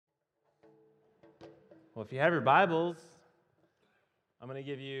Well, if you have your Bibles, I'm going to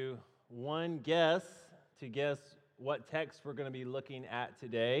give you one guess to guess what text we're going to be looking at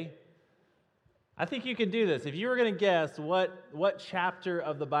today. I think you can do this. If you were going to guess what chapter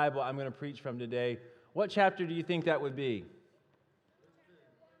of the Bible I'm going to preach from today, what chapter do you think that would be?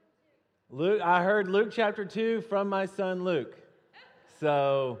 Luke. I heard Luke chapter 2 from my son Luke.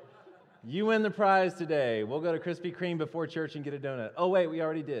 So you win the prize today. We'll go to Krispy Kreme before church and get a donut. Oh, wait, we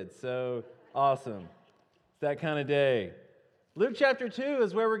already did. So awesome. It's that kind of day. Luke chapter 2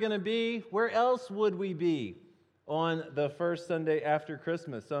 is where we're going to be. Where else would we be on the first Sunday after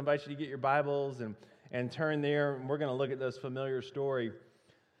Christmas? So I invite you to get your Bibles and turn there, and we're going to look at this familiar story.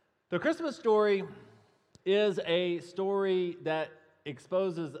 The Christmas story is a story that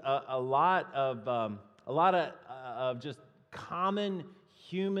exposes a lot of just common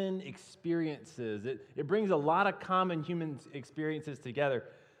human experiences. It brings a lot of common human experiences together.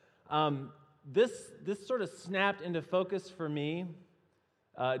 This sort of snapped into focus for me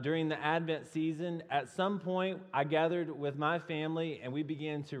during the Advent season. At some point, I gathered with my family and we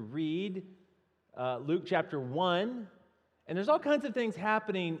began to read Luke chapter 1. And there's all kinds of things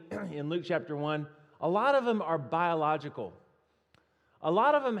happening in Luke chapter 1. A lot of them are biological. A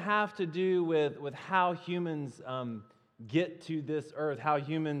lot of them have to do with how humans get to this earth, how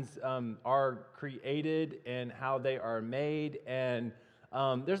humans are created and how they are made. And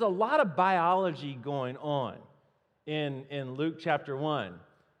there's a lot of biology going on in Luke chapter 1.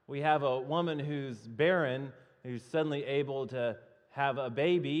 We have a woman who's barren, who's suddenly able to have a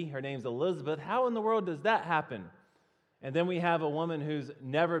baby. Her name's Elizabeth. How in the world does that happen? And then we have a woman who's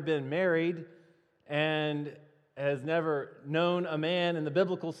never been married and has never known a man in the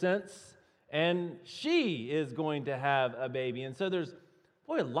biblical sense, and she is going to have a baby. And so there's,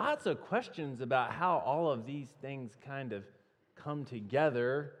 lots of questions about how all of these things kind of come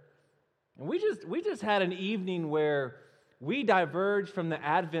together. And we just had an evening where we diverged from the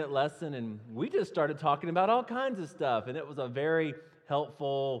Advent lesson and we just started talking about all kinds of stuff. And it was a very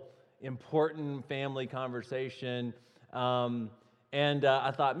helpful, important family conversation.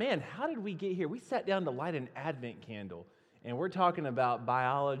 I thought, man, how did we get here? We sat down to light an Advent candle, and we're talking about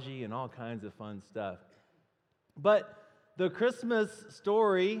biology and all kinds of fun stuff. But the Christmas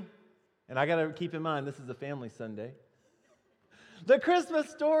story, and I got to keep in mind, this is a family Sunday. The Christmas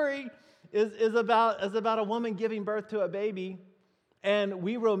story is about a woman giving birth to a baby, and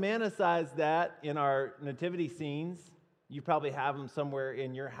we romanticize that in our nativity scenes. You probably have them somewhere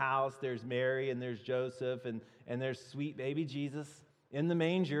in your house. There's Mary and there's Joseph and there's sweet baby Jesus in the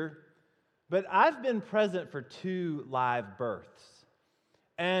manger. But I've been present for 2 live births.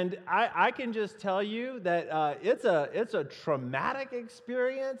 And I can just tell you that it's a traumatic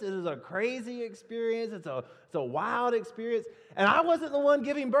experience. It is a crazy experience. It's a wild experience. And I wasn't the one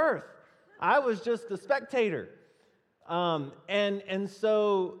giving birth. I was just the spectator. And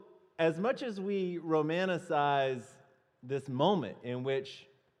so as much as we romanticize this moment in which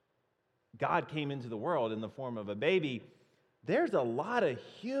God came into the world in the form of a baby, there's a lot of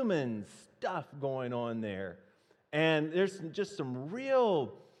human stuff going on there. And there's just some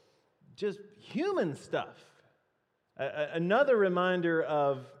real, just human stuff. Another reminder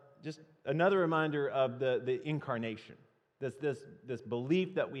of the incarnation. This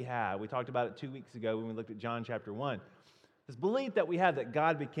belief that we have. We talked about it 2 weeks ago when we looked at John chapter 1. This belief that we have that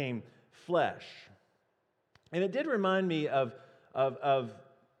God became flesh. And it did remind me of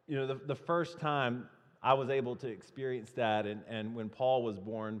the first time I was able to experience that, and when Paul was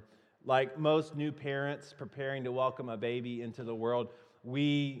born. Like most new parents preparing to welcome a baby into the world,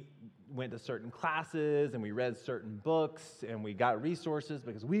 we went to certain classes and we read certain books and we got resources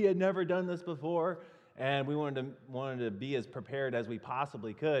because we had never done this before, and we wanted to be as prepared as we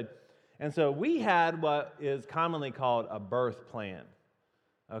possibly could. And so we had what is commonly called a birth plan,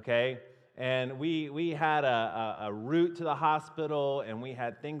 okay? And we had a route to the hospital, and we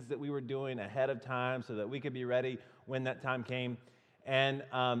had things that we were doing ahead of time so that we could be ready when that time came. And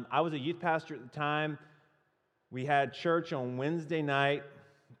I was a youth pastor at the time. We had church on Wednesday night,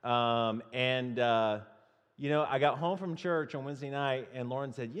 I got home from church on Wednesday night, and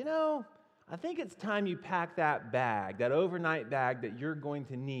Lauren said, I think it's time you pack that bag, that overnight bag that you're going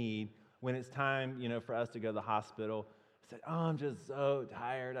to need when it's time, for us to go to the hospital. I said, I'm just so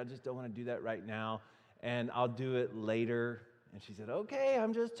tired. I just don't want to do that right now, and I'll do it later. And she said, okay,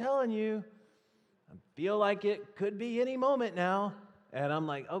 I'm just telling you. I feel like it could be any moment now. And I'm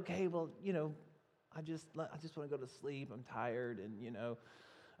like, okay, well, I just want to go to sleep. I'm tired, and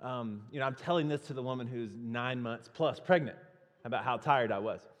I'm telling this to the woman who's 9 months plus pregnant about how tired I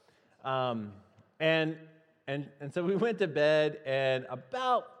was. And so we went to bed, and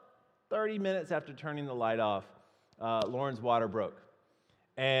about 30 minutes after turning the light off, Lauren's water broke.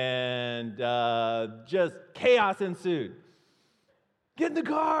 And just chaos ensued. Get in the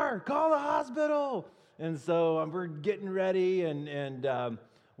car, call the hospital. And so we're getting ready, and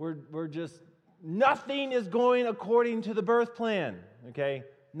we're just, nothing is going according to the birth plan, okay?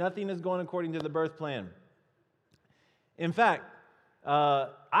 Nothing is going according to the birth plan. In fact,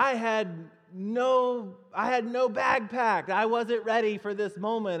 I had no bag packed. I wasn't ready for this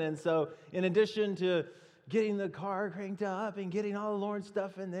moment. And so in addition to getting the car cranked up and getting all of Lauren's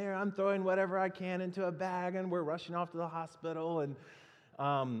stuff in there, I'm throwing whatever I can into a bag, and we're rushing off to the hospital. And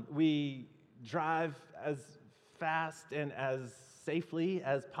we drive as fast and as safely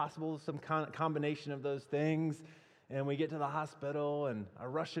as possible, some combination of those things. And we get to the hospital, and I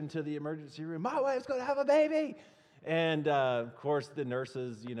rush into the emergency room. My wife's going to have a baby. And, of course, the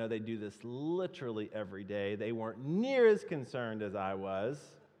nurses, they do this literally every day. They weren't near as concerned as I was.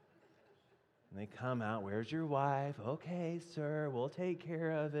 And they come out, "Where's your wife?" "Okay, sir, we'll take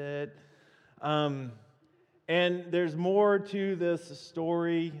care of it." And there's more to this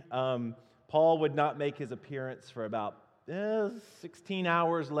story. Paul would not make his appearance for about 16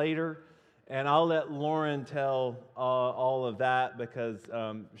 hours later. And I'll let Lauren tell all of that because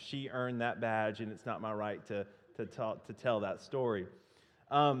she earned that badge, and it's not my right to tell that story.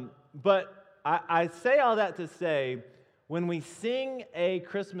 But I say all that to say, when we sing a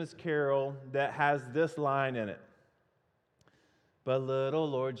Christmas carol that has this line in it, "But little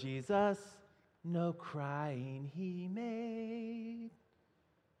Lord Jesus, no crying he made."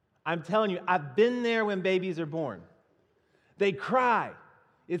 I'm telling you, I've been there when babies are born. They cry.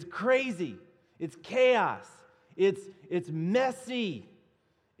 It's crazy. It's chaos. It's messy.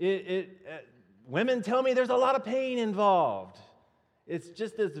 Women tell me there's a lot of pain involved. It's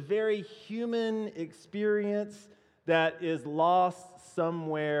just this very human experience that is lost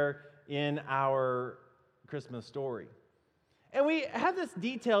somewhere in our Christmas story. And we have this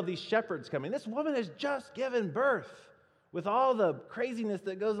detail of these shepherds coming. This woman has just given birth with all the craziness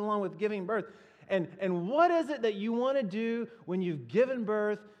that goes along with giving birth. And what is it that you want to do when you've given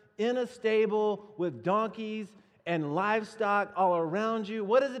birth in a stable with donkeys and livestock all around you?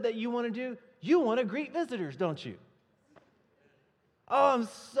 What is it that you want to do? You want to greet visitors, don't you? Oh, I'm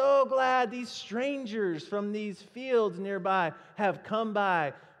so glad these strangers from these fields nearby have come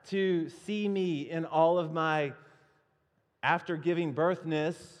by to see me in all of my after giving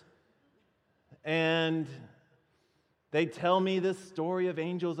birthness. And they tell me this story of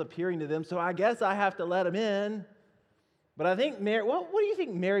angels appearing to them, so I guess I have to let them in. But I think Mary, what do you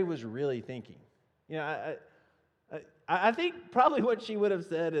think Mary was really thinking? I think probably what she would have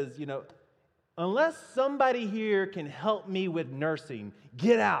said is, unless somebody here can help me with nursing,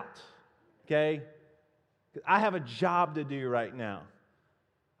 get out, okay? I have a job to do right now.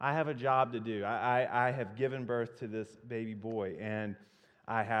 I have a job to do. I have given birth to this baby boy, and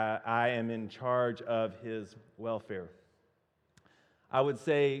I am in charge of his welfare. I would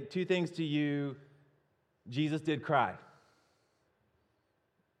say two things to you. Jesus did cry.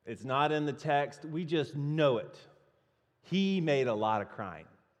 It's not in the text. We just know it. He made a lot of crying.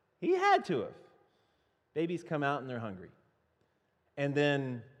 He had to have. Babies come out and they're hungry. And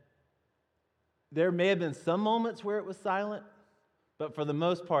then there may have been some moments where it was silent, but for the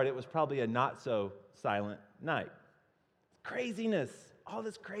most part, it was probably a not so silent night. Craziness, all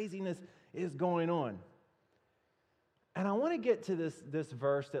this craziness is going on. And I want to get to this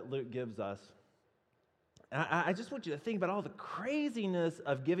verse that Luke gives us. I just want you to think about all the craziness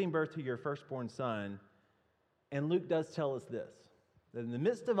of giving birth to your firstborn son. And Luke does tell us this, that in the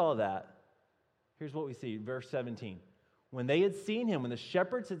midst of all that, here's what we see, verse 17. When they had seen him, when the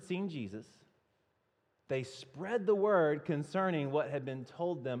shepherds had seen Jesus, they spread the word concerning what had been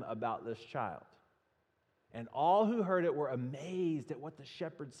told them about this child. And all who heard it were amazed at what the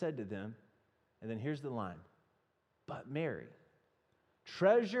shepherds said to them. And then here's the line. But Mary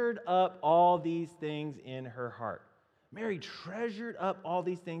treasured up all these things in her heart. Mary treasured up all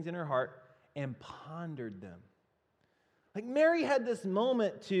these things in her heart and pondered them. Like Mary had this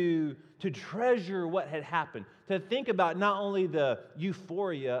moment to treasure what had happened, to think about not only the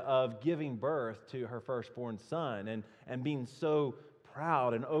euphoria of giving birth to her firstborn son and being so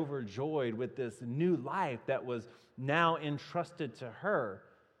proud and overjoyed with this new life that was now entrusted to her,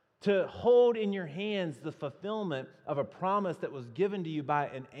 to hold in your hands the fulfillment of a promise that was given to you by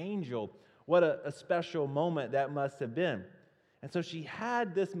an angel. What a special moment that must have been. And so she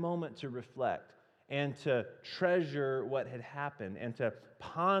had this moment to reflect and to treasure what had happened and to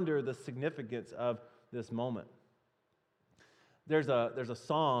ponder the significance of this moment. There's a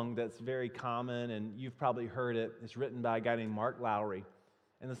song that's very common, and you've probably heard it. It's written by a guy named Mark Lowry,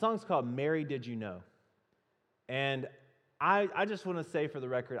 And the song's called Mary, Did You Know? And I just want to say for the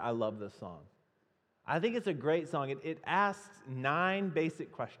record, I love this song. I think it's a great song. It asks 9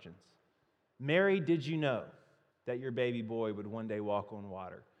 basic questions. Mary, did you know that your baby boy would one day walk on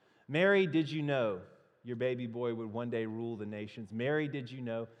water? Mary, did you know your baby boy would one day rule the nations? Mary, did you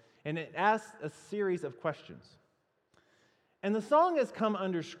know? And it asks a series of questions. And the song has come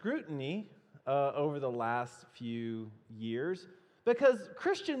under scrutiny over the last few years because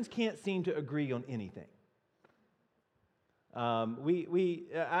Christians can't seem to agree on anything.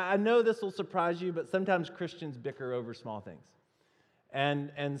 I know this will surprise you, but sometimes Christians bicker over small things.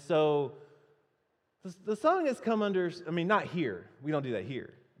 And so the song has come under, not here. We don't do that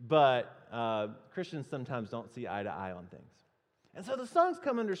here. But Christians sometimes don't see eye to eye on things. And so the song's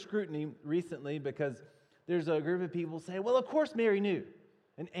come under scrutiny recently because there's a group of people saying, well, of course Mary knew.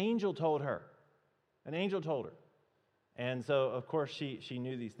 An angel told her. An angel told her. And so, of course, she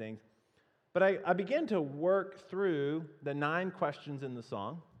knew these things. But I began to work through the 9 questions in the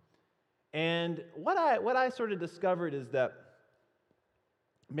song. And what I sort of discovered is that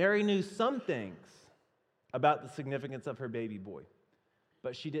Mary knew some things about the significance of her baby boy,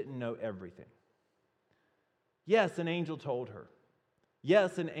 but she didn't know everything. Yes, an angel told her.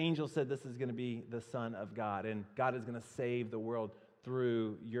 Yes, an angel said this is going to be the Son of God, and God is going to save the world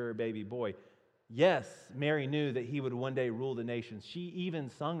through your baby boy. Yes, Mary knew that he would one day rule the nations. She even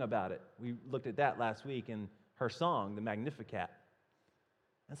sung about it. We looked at that last week in her song, the Magnificat.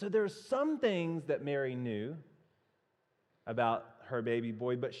 And so there are some things that Mary knew about her baby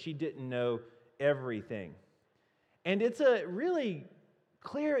boy, but she didn't know everything. And it's a really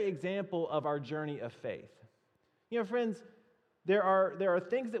clear example of our journey of faith. You know, friends, there are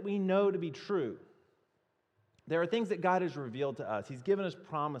things that we know to be true. There are things that God has revealed to us. He's given us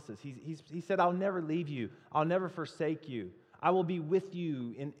promises. He said, I'll never leave you. I'll never forsake you. I will be with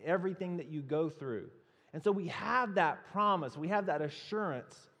you in everything that you go through. And so we have that promise. We have that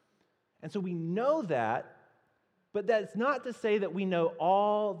assurance. And so we know that, but that's not to say that we know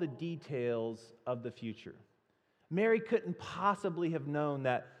all the details of the future. Mary couldn't possibly have known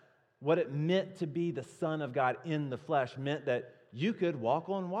that what it meant to be the Son of God in the flesh meant that you could walk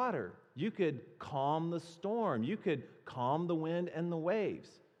on water. You could calm the storm. You could calm the wind and the waves.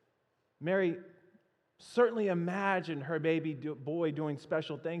 Mary certainly imagined her baby boy doing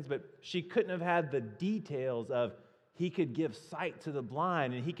special things, but she couldn't have had the details of he could give sight to the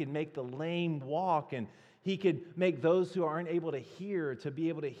blind, and he could make the lame walk, and he could make those who aren't able to hear to be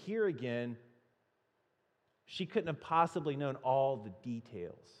able to hear again. She couldn't have possibly known all the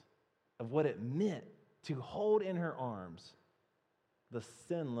details of what it meant to hold in her arms the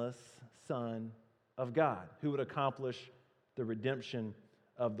sinless Son of God who would accomplish the redemption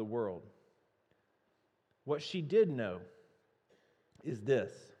of the world. What she did know is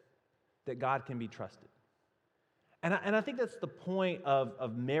this, that God can be trusted. And I think that's the point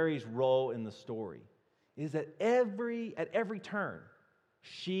of Mary's role in the story, is that at every turn,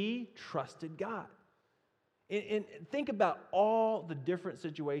 she trusted God. And think about all the different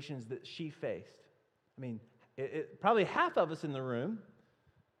situations that she faced. Probably half of us in the room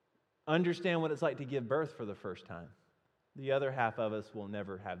understand what it's like to give birth for the first time. The other half of us will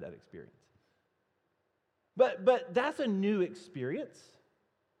never have that experience. But that's a new experience.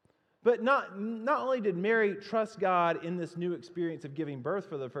 But not only did Mary trust God in this new experience of giving birth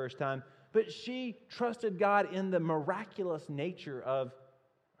for the first time, but she trusted God in the miraculous nature of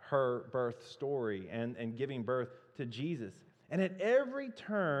her birth story and giving birth to Jesus. And at every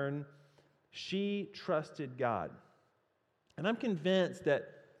turn, she trusted God. And I'm convinced that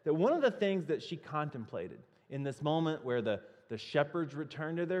one of the things that she contemplated in this moment where the shepherds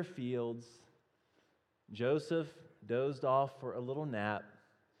returned to their fields, Joseph dozed off for a little nap,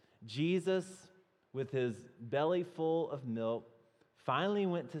 Jesus, with his belly full of milk, finally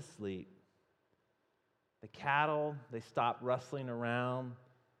went to sleep. The cattle, they stopped rustling around.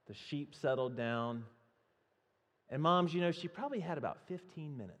 The sheep settled down. And moms, she probably had about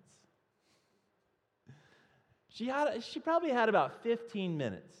 15 minutes. She probably had about 15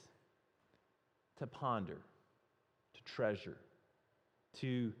 minutes to ponder, to treasure,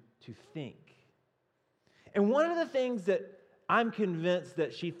 to think. And one of the things that I'm convinced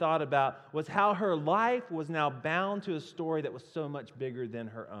that she thought about was how her life was now bound to a story that was so much bigger than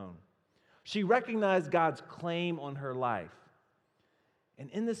her own. She recognized God's claim on her life. And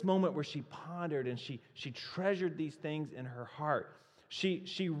in this moment where she pondered and she treasured these things in her heart,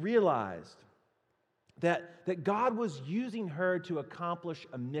 she realized that God was using her to accomplish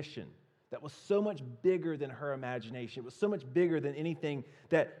a mission that was so much bigger than her imagination. It was so much bigger than anything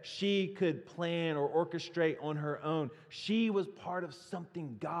that she could plan or orchestrate on her own. She was part of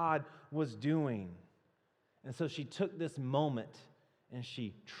something God was doing. And so she took this moment and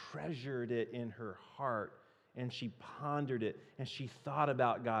she treasured it in her heart, and she pondered it, and she thought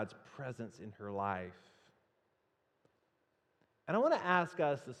about God's presence in her life. And I want to ask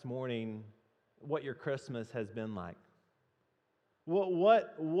us this morning what your Christmas has been like.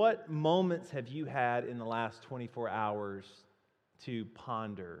 What moments have you had in the last 24 hours to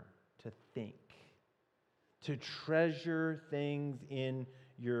ponder, to think, to treasure things in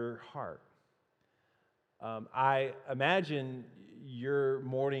your heart? I imagine your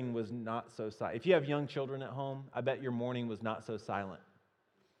morning was not so silent. If you have young children at home, I bet your morning was not so silent.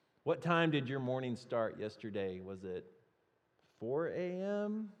 What time did your morning start yesterday? Was it 4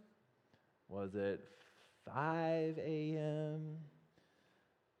 a.m.? Was it 5 a.m.?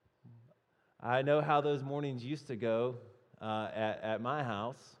 I know how those mornings used to go at my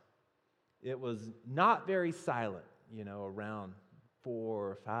house. It was not very silent, around 4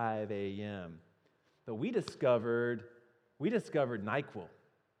 or 5 a.m. But we discovered NyQuil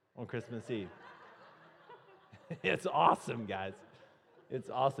on Christmas Eve. It's awesome, guys.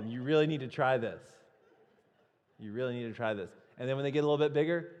 It's awesome. You really need to try this. You really need to try this. And then when they get a little bit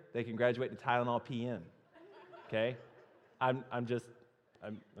bigger, they can graduate to Tylenol PM. Okay? I'm just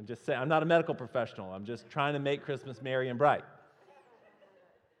saying, I'm not a medical professional. I'm just trying to make Christmas merry and bright.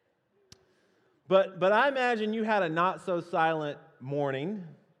 But I imagine you had a not so silent morning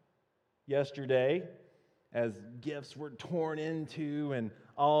yesterday as gifts were torn into and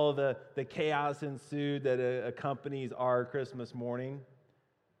all the chaos ensued that accompanies our Christmas morning.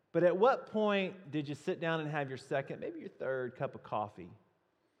 But at what point did you sit down and have your second, maybe your third cup of coffee?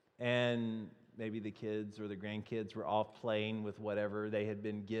 And maybe the kids or the grandkids were off playing with whatever they had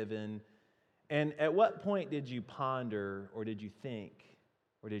been given. And at what point did you ponder, or did you think,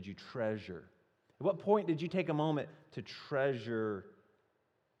 or did you treasure? At what point did you take a moment to treasure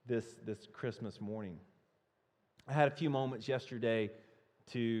this Christmas morning? I had a few moments yesterday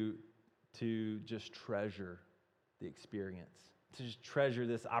to just treasure the experience, to just treasure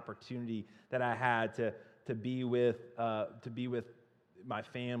this opportunity that I had to be with my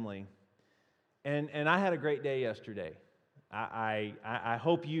family. And I had a great day yesterday. I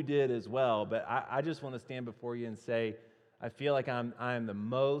hope you did as well, but I just want to stand before you and say, I feel like I'm the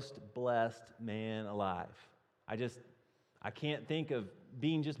most blessed man alive. I can't think of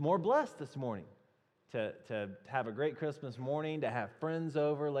being just more blessed this morning. To have a great Christmas morning, to have friends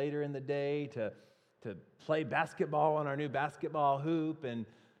over later in the day, to play basketball on our new basketball hoop, and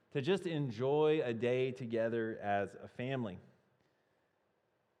to just enjoy a day together as a family.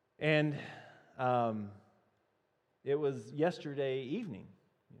 And it was yesterday evening,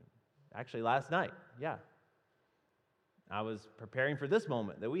 actually last night, yeah. I was preparing for this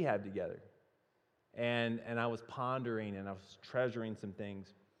moment that we had together. And I was pondering and I was treasuring some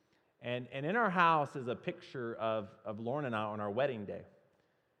things. And in our house is a picture of Lauren and I on our wedding day.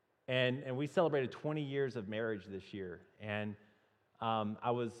 And we celebrated 20 years of marriage this year. And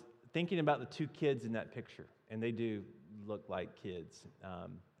I was thinking about the two kids in that picture, and they do look like kids.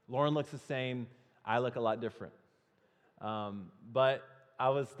 Lauren looks the same. I look a lot different. But I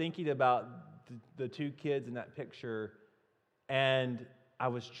was thinking about the two kids in that picture, and I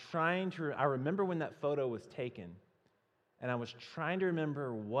remember when that photo was taken, and I was trying to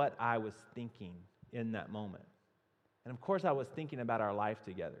remember what I was thinking in that moment. And of course, I was thinking about our life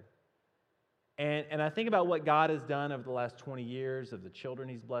together. And I think about what God has done over the last 20 years, of the children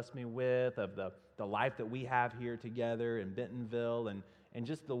He's blessed me with, of the life that we have here together in Bentonville, and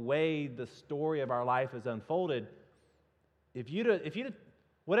just the way the story of our life has unfolded.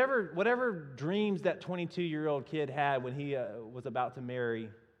 Whatever dreams that 22-year-old kid had when he was about to marry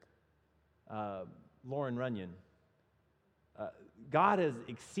Lauren Runyon, God has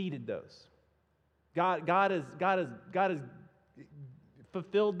exceeded those. God has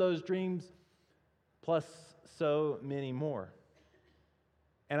fulfilled those dreams, plus so many more.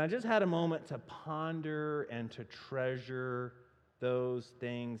 And I just had a moment to ponder and to treasure those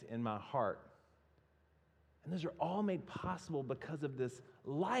things in my heart. And those are all made possible because of this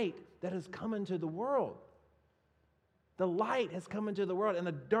light that has come into the world. The light has come into the world, and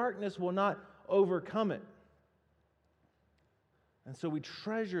the darkness will not overcome it. And so we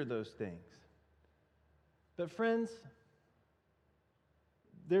treasure those things. But friends,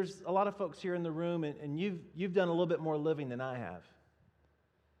 there's a lot of folks here in the room, and you've done a little bit more living than I have.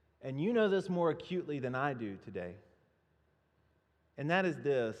 And you know this more acutely than I do today. And that is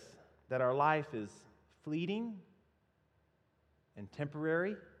this, that our life is fleeting and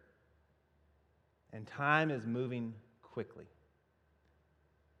temporary And time is moving quickly.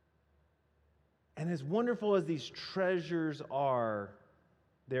 And as wonderful as these treasures are,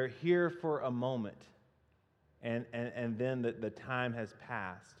 they're here for a moment. And then the time has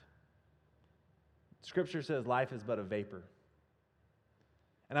passed. Scripture says life is but a vapor.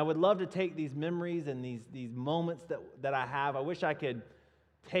 And I would love to take these memories and these moments that I have. I wish I could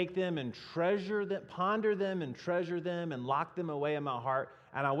take them and treasure them, ponder them and treasure them and lock them away in my heart.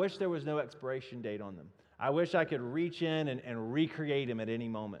 And I wish there was no expiration date on them. I wish I could reach in and recreate them at any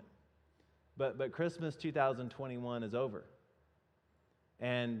moment. But Christmas 2021 is over.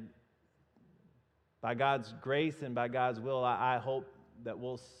 And by God's grace and by God's will, I hope that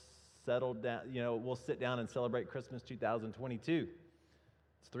we'll settle down, we'll sit down and celebrate Christmas 2022.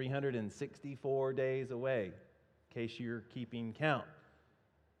 It's 364 days away, in case you're keeping count.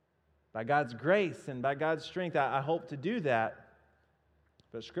 By God's grace and by God's strength, I hope to do that.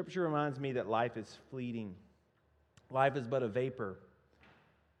 But Scripture reminds me that life is fleeting. Life is but a vapor.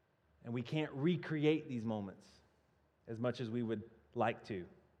 And we can't recreate these moments as much as we would like to.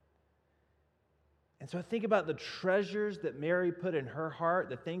 And so I think about the treasures that Mary put in her heart,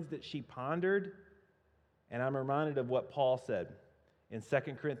 the things that she pondered, and I'm reminded of what Paul said in 2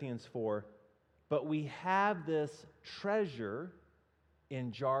 Corinthians 4, but we have this treasure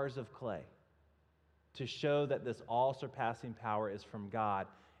in jars of clay to show that this all-surpassing power is from God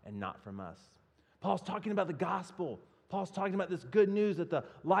and not from us. Paul's talking about the gospel. Paul's talking about this good news that the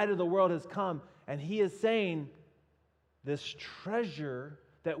light of the world has come, and he is saying this treasure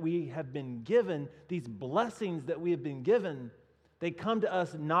that we have been given, these blessings that we have been given, they come to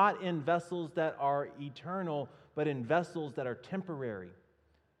us not in vessels that are eternal, but in vessels that are temporary.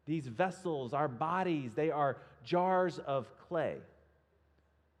 These vessels, our bodies, they are jars of clay.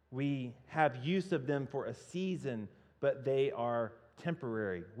 We have use of them for a season, but they are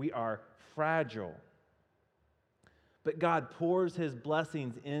temporary. We are fragile. But God pours His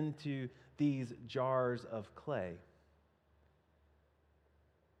blessings into these jars of clay.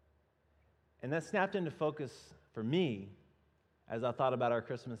 And that snapped into focus for me as I thought about our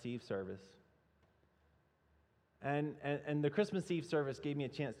Christmas Eve service. And the Christmas Eve service gave me a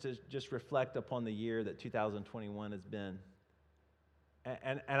chance to just reflect upon the year that 2021 has been.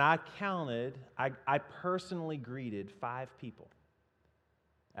 And I counted, I personally greeted 5 people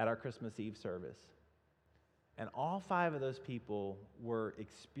at our Christmas Eve service. And all 5 of those people were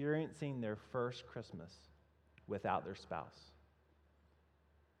experiencing their first Christmas without their spouse.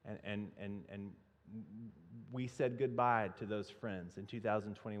 And we said goodbye to those friends in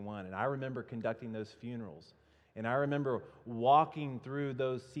 2021. And I remember conducting those funerals. And I remember walking through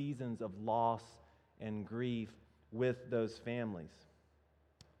those seasons of loss and grief with those families.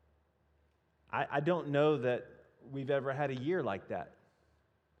 I don't know that we've ever had a year like that.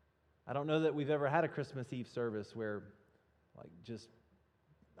 I don't know that we've ever had a Christmas Eve service where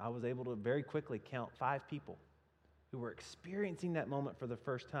I was able to very quickly count 5 people who were experiencing that moment for the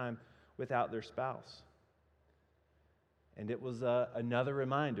first time without their spouse. And it was another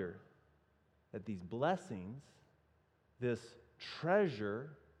reminder that these blessings, this treasure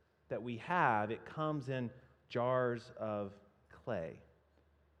that we have, it comes in jars of clay.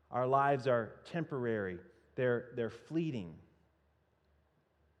 Our lives are temporary. They're fleeting.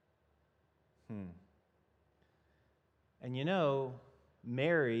 And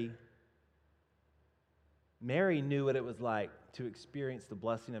Mary knew what it was like to experience the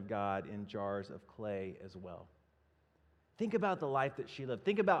blessing of God in jars of clay as well. Think about the life that she lived.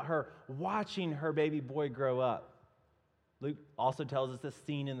 Think about her watching her baby boy grow up. Luke also tells us this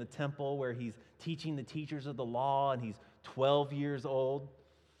scene in the temple where he's teaching the teachers of the law and he's 12 years old.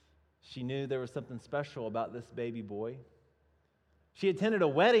 She knew there was something special about this baby boy. She attended a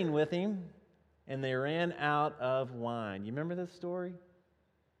wedding with him and they ran out of wine. You remember this story?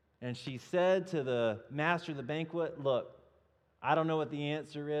 And she said to the master of the banquet, look, I don't know what the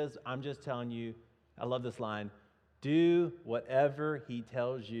answer is. I'm just telling you, I love this line, do whatever he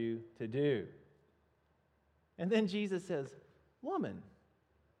tells you to do. And then Jesus says, woman,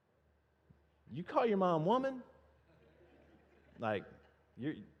 you call your mom woman? Like,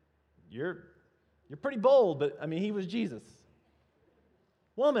 you're pretty bold, but I mean, he was Jesus.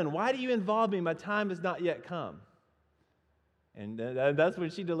 Woman, why do you involve me? My time has not yet come. And that's when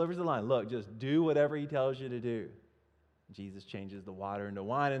she delivers the line. Look, just do whatever he tells you to do. Jesus changes the water into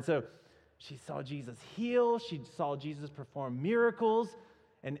wine. And so she saw Jesus heal. She saw Jesus perform miracles.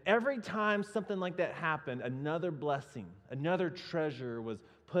 And every time something like that happened, another blessing, another treasure was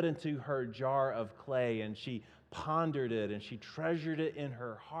put into her jar of clay. And she pondered it and she treasured it in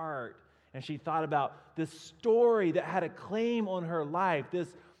her heart. And she thought about this story that had a claim on her life,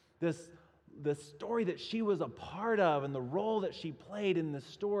 this the story that she was a part of and the role that she played in the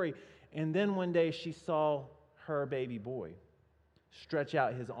story. And then one day she saw her baby boy stretch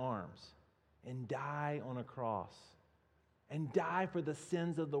out his arms and die on a cross and die for the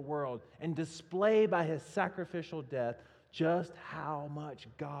sins of the world and display by his sacrificial death just how much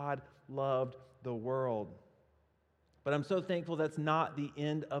God loved the world. But I'm so thankful that's not the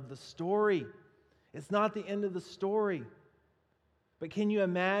end of the story. It's not the end of the story. But can you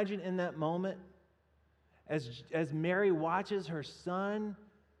imagine in that moment as Mary watches her son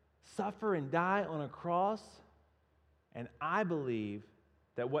suffer and die on a cross? And I believe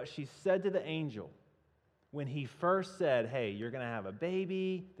that what she said to the angel when he first said, hey, you're going to have a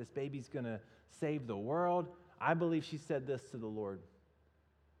baby, this baby's going to save the world, I believe she said this to the Lord: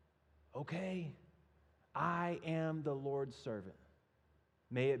 okay, I am the Lord's servant.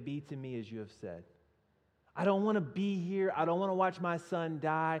 May it be to me as you have said. I don't want to be here. I don't want to watch my son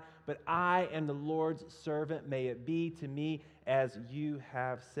die, but I am the Lord's servant. May it be to me as you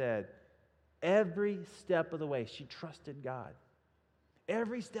have said. Every step of the way, she trusted God.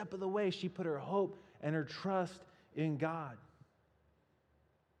 Every step of the way, she put her hope and her trust in God.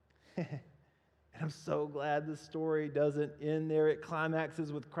 And I'm so glad the story doesn't end there. It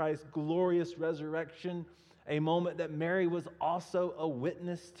climaxes with Christ's glorious resurrection, a moment that Mary was also a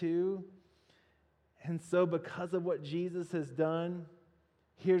witness to. And so because of what Jesus has done,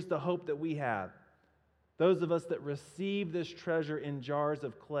 here's the hope that we have. Those of us that receive this treasure in jars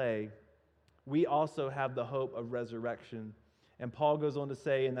of clay, we also have the hope of resurrection. And Paul goes on to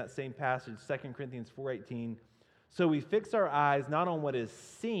say in that same passage, 2 Corinthians 4:18, so we fix our eyes not on what is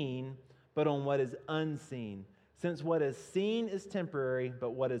seen, but on what is unseen. Since what is seen is temporary,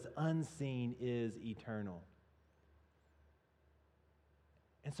 but what is unseen is eternal.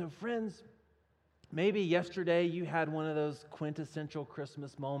 And so, friends, maybe yesterday you had one of those quintessential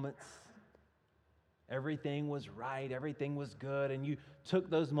Christmas moments. Everything was right, everything was good, and you took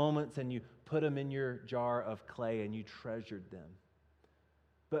those moments and you put them in your jar of clay and you treasured them.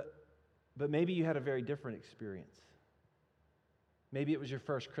 But maybe you had a very different experience. Maybe it was your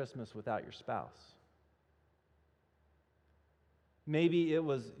first Christmas without your spouse. Maybe it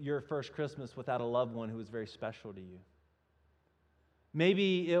was your first Christmas without a loved one who was very special to you.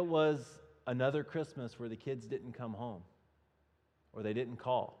 Maybe it was another Christmas where the kids didn't come home or they didn't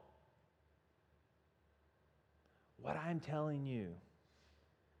call. What I'm telling you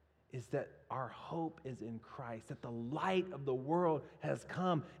is that our hope is in Christ, that the light of the world has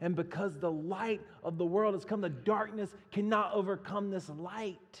come. And because the light of the world has come, the darkness cannot overcome this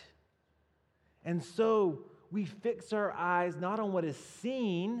light. And so we fix our eyes not on what is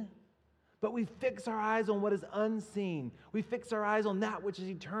seen, but we fix our eyes on what is unseen. We fix our eyes on that which is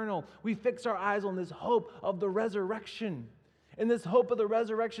eternal. We fix our eyes on this hope of the resurrection. And this hope of the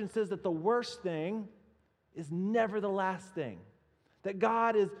resurrection says that the worst thing is never the last thing. That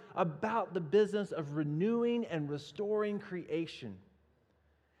God is about the business of renewing and restoring creation.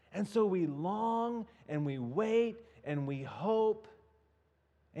 And so we long and we wait and we hope.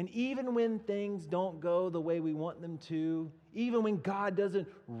 And even when things don't go the way we want them to, even when God doesn't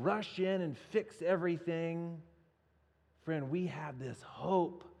rush in and fix everything, friend, we have this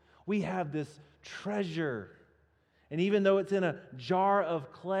hope. We have this treasure. And even though it's in a jar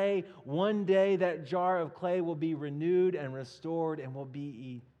of clay, one day that jar of clay will be renewed and restored and will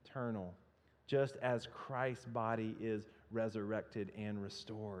be eternal, just as Christ's body is resurrected and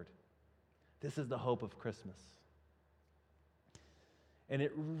restored. This is the hope of Christmas. And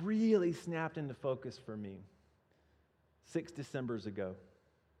it really snapped into focus for me 6 Decembers ago.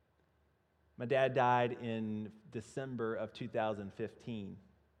 My dad died in December of 2015.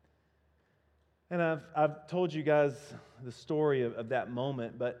 And I've told you guys the story of that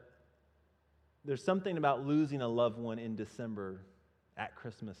moment, but there's something about losing a loved one in December at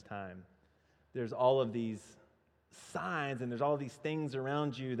Christmas time. There's all of these signs and there's all these things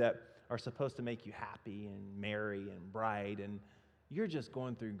around you that are supposed to make you happy and merry and bright, and you're just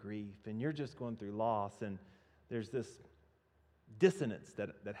going through grief and you're just going through loss, and there's this dissonance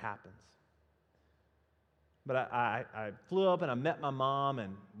that happens. But I flew up and I met my mom,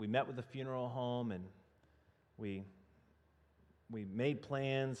 and we met with the funeral home, and we made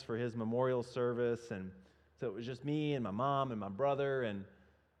plans for his memorial service, and so it was just me and my mom and my brother, and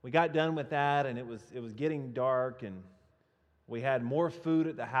we got done with that, and it was getting dark, and we had more food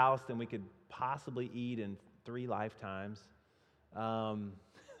at the house than we could possibly eat in 3 lifetimes. And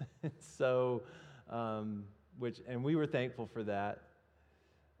we were thankful for that.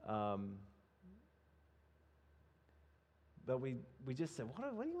 But we just said,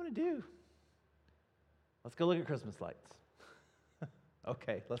 what do you want to do? Let's go look at Christmas lights.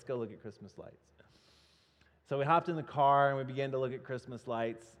 Okay, let's go look at Christmas lights. So we hopped in the car and we began to look at Christmas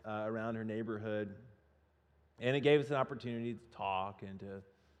lights around her neighborhood. And it gave us an opportunity to talk and to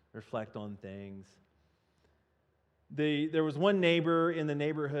reflect on things. There was one neighbor in the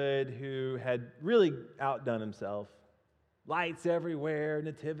neighborhood who had really outdone himself. Lights everywhere,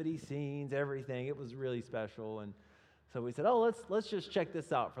 nativity scenes, everything. It was really special. And so we said, oh, let's just check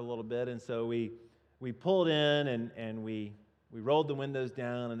this out for a little bit. And so we pulled in and we rolled the windows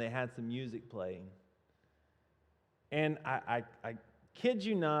down and they had some music playing. And I kid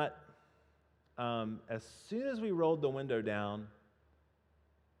you not, as soon as we rolled the window down,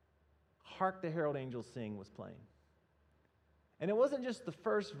 Hark the Herald Angels Sing was playing. And it wasn't just the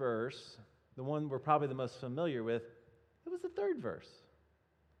first verse, the one we're probably the most familiar with, it was the third verse.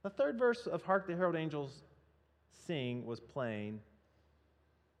 The third verse of Hark the Herald Angels Sing was playing.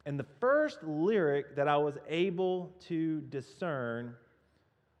 And the first lyric that I was able to discern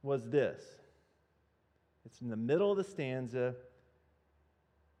was this. It's in the middle of the stanza,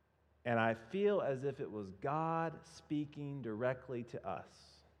 and I feel as if it was God speaking directly to us.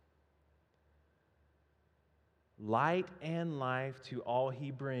 Light and life to all he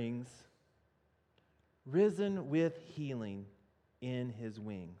brings, risen with healing in his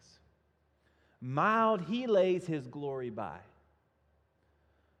wings. Mild he lays his glory by,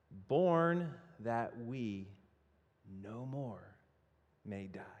 born that we no more may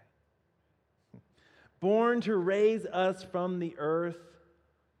die. Born to raise us from the earth,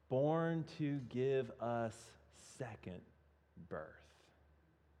 born to give us second birth.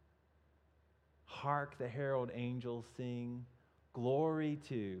 Hark the herald angels sing, glory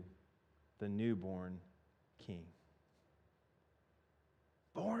to the newborn King.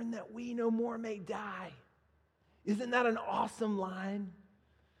 Born that we no more may die. Isn't that an awesome line?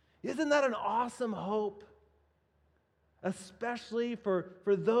 Isn't that an awesome hope? Especially for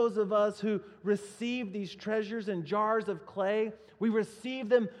those of us who receive these treasures in jars of clay. We receive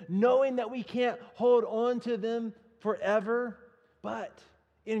them knowing that we can't hold on to them forever, but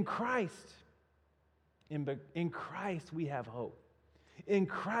in Christ, in Christ we have hope. In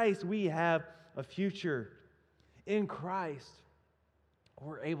Christ we have a future. In Christ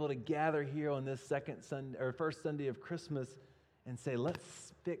we're able to gather here on this first Sunday of Christmas and say,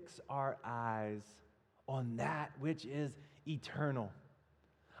 let's fix our eyes on that which is eternal.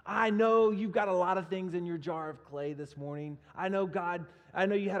 I know you've got a lot of things in your jar of clay this morning. I know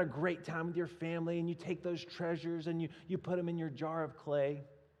you had a great time with your family and you take those treasures and you put them in your jar of clay.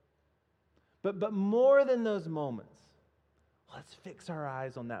 But more than those moments, let's fix our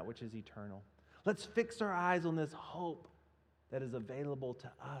eyes on that which is eternal. Let's fix our eyes on this hope that is available to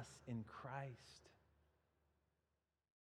us in Christ.